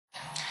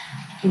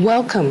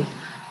Welcome.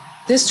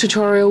 This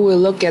tutorial will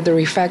look at the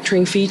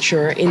refactoring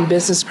feature in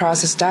Business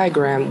Process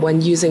Diagram when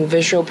using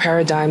Visual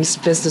Paradigm's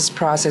Business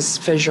Process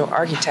Visual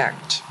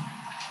Architect.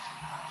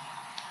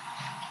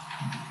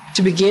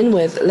 To begin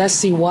with, let's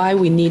see why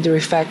we need the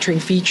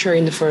refactoring feature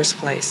in the first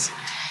place.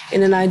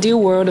 In an ideal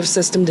world of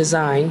system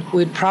design,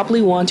 we'd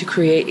probably want to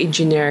create a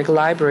generic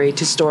library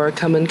to store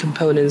common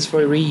components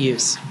for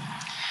reuse.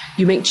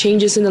 You make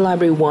changes in the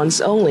library once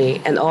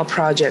only, and all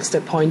projects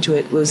that point to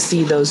it will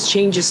see those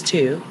changes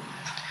too.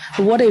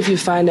 But what if you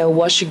find out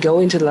what should go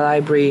into the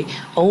library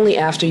only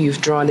after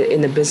you've drawn it in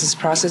the business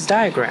process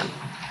diagram?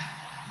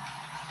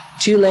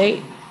 Too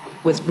late?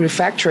 With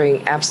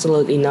refactoring,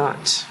 absolutely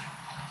not.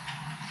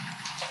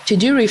 To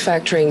do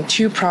refactoring,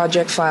 2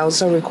 project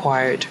files are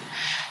required.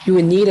 You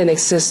would need an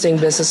existing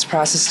business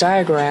process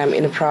diagram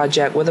in a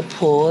project with a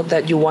pool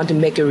that you want to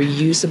make a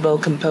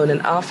reusable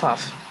component off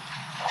of.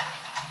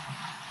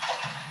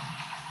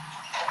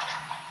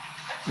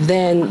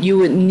 Then you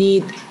would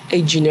need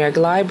a generic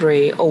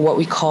library, or what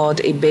we called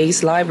a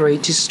base library,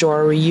 to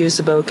store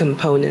reusable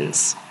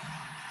components.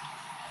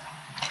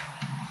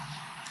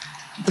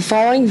 The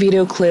following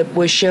video clip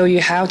will show you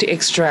how to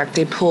extract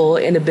a pool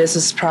in a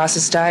business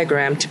process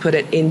diagram to put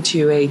it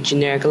into a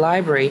generic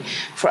library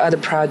for other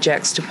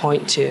projects to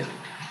point to.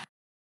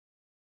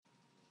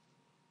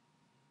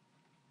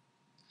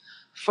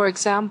 For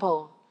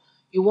example,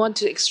 you want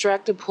to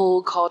extract a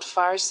pool called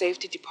Fire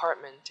Safety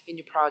Department in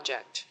your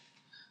project.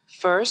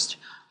 First,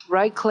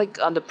 right-click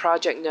on the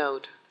project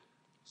node.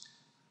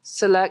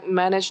 Select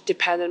Manage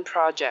Dependent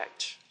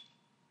Project.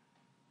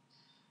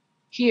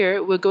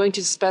 Here, we're going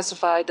to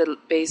specify the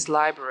base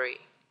library.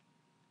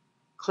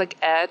 Click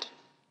Add.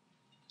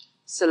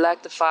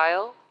 Select the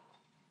file.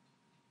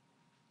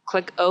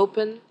 Click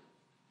Open.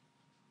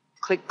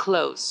 Click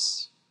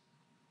Close.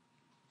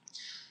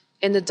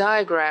 In the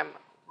diagram,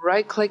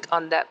 right-click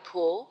on that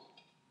pool.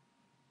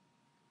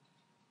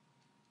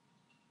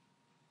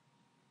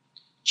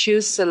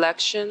 Choose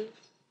Selection,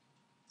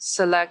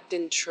 select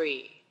in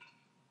Tree.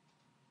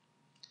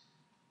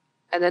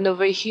 And then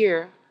over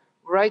here,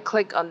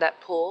 right-click on that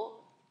pool,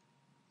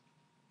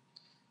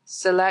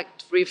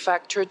 select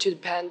Refactor to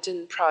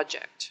Dependent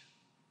Project.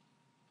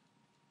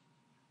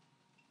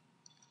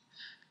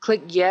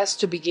 Click Yes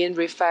to begin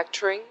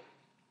refactoring.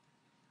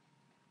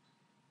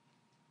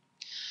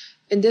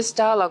 In this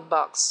dialog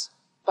box,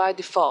 by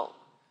default,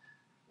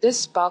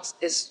 this box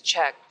is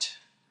checked.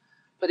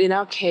 But in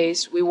our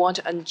case, we want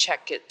to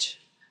uncheck it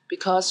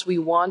because we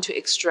want to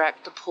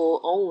extract the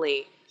pool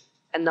only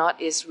and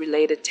not its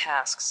related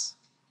tasks.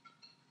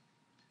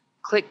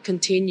 Click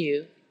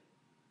Continue.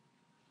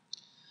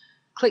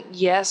 Click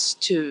Yes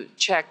to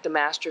check the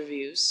master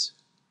views.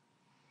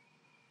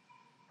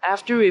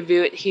 After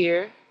review it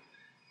here,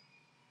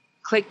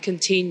 click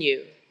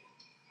Continue.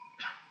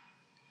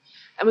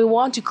 And we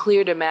want to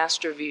clear the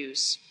master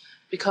views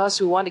because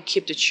we want to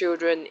keep the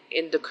children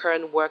in the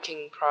current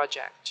working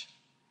project.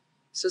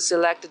 So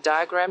select the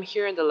diagram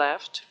here on the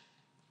left.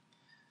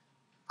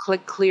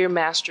 Click Clear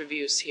Master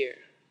Views here.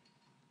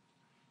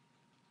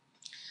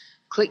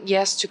 Click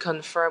Yes to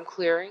confirm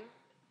clearing.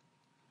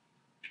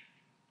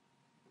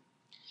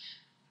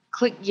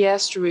 Click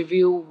Yes to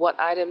review what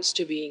items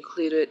to be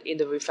included in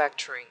the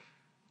refactoring.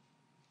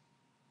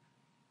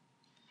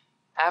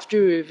 After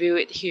you review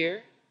it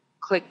here,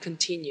 click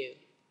Continue.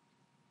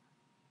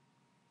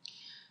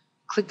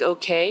 Click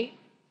OK,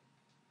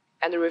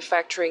 and the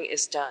refactoring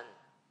is done.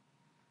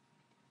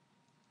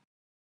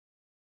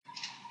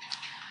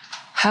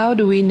 How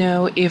do we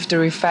know if the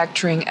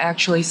refactoring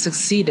actually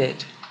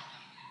succeeded?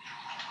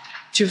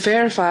 To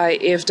verify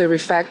if the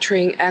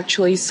refactoring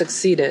actually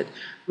succeeded,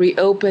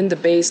 reopen the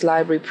base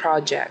library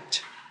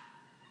project.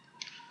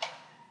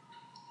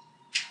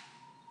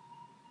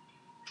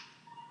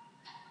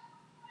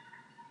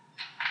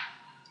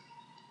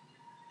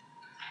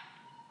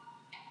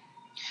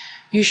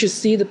 You should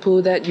see the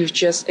pool that you've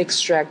just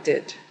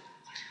extracted.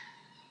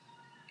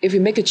 If you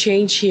make a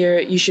change here,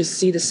 you should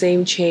see the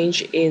same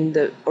change in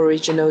the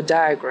original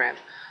diagram.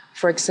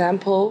 For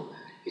example,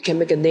 you can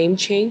make a name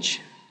change,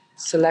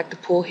 select the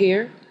pool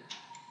here,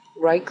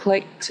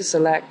 right-click to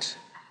select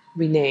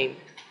Rename.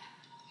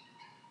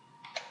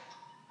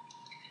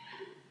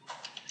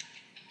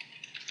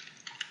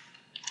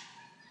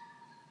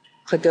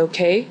 Click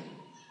OK.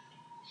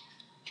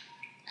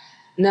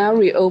 Now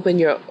reopen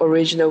your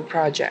original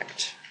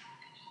project.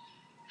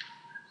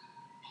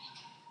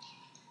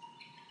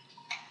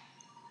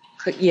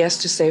 Click Yes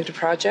to save the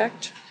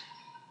project.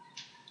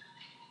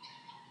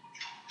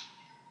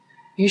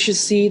 You should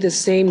see the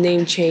same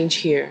name change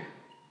here.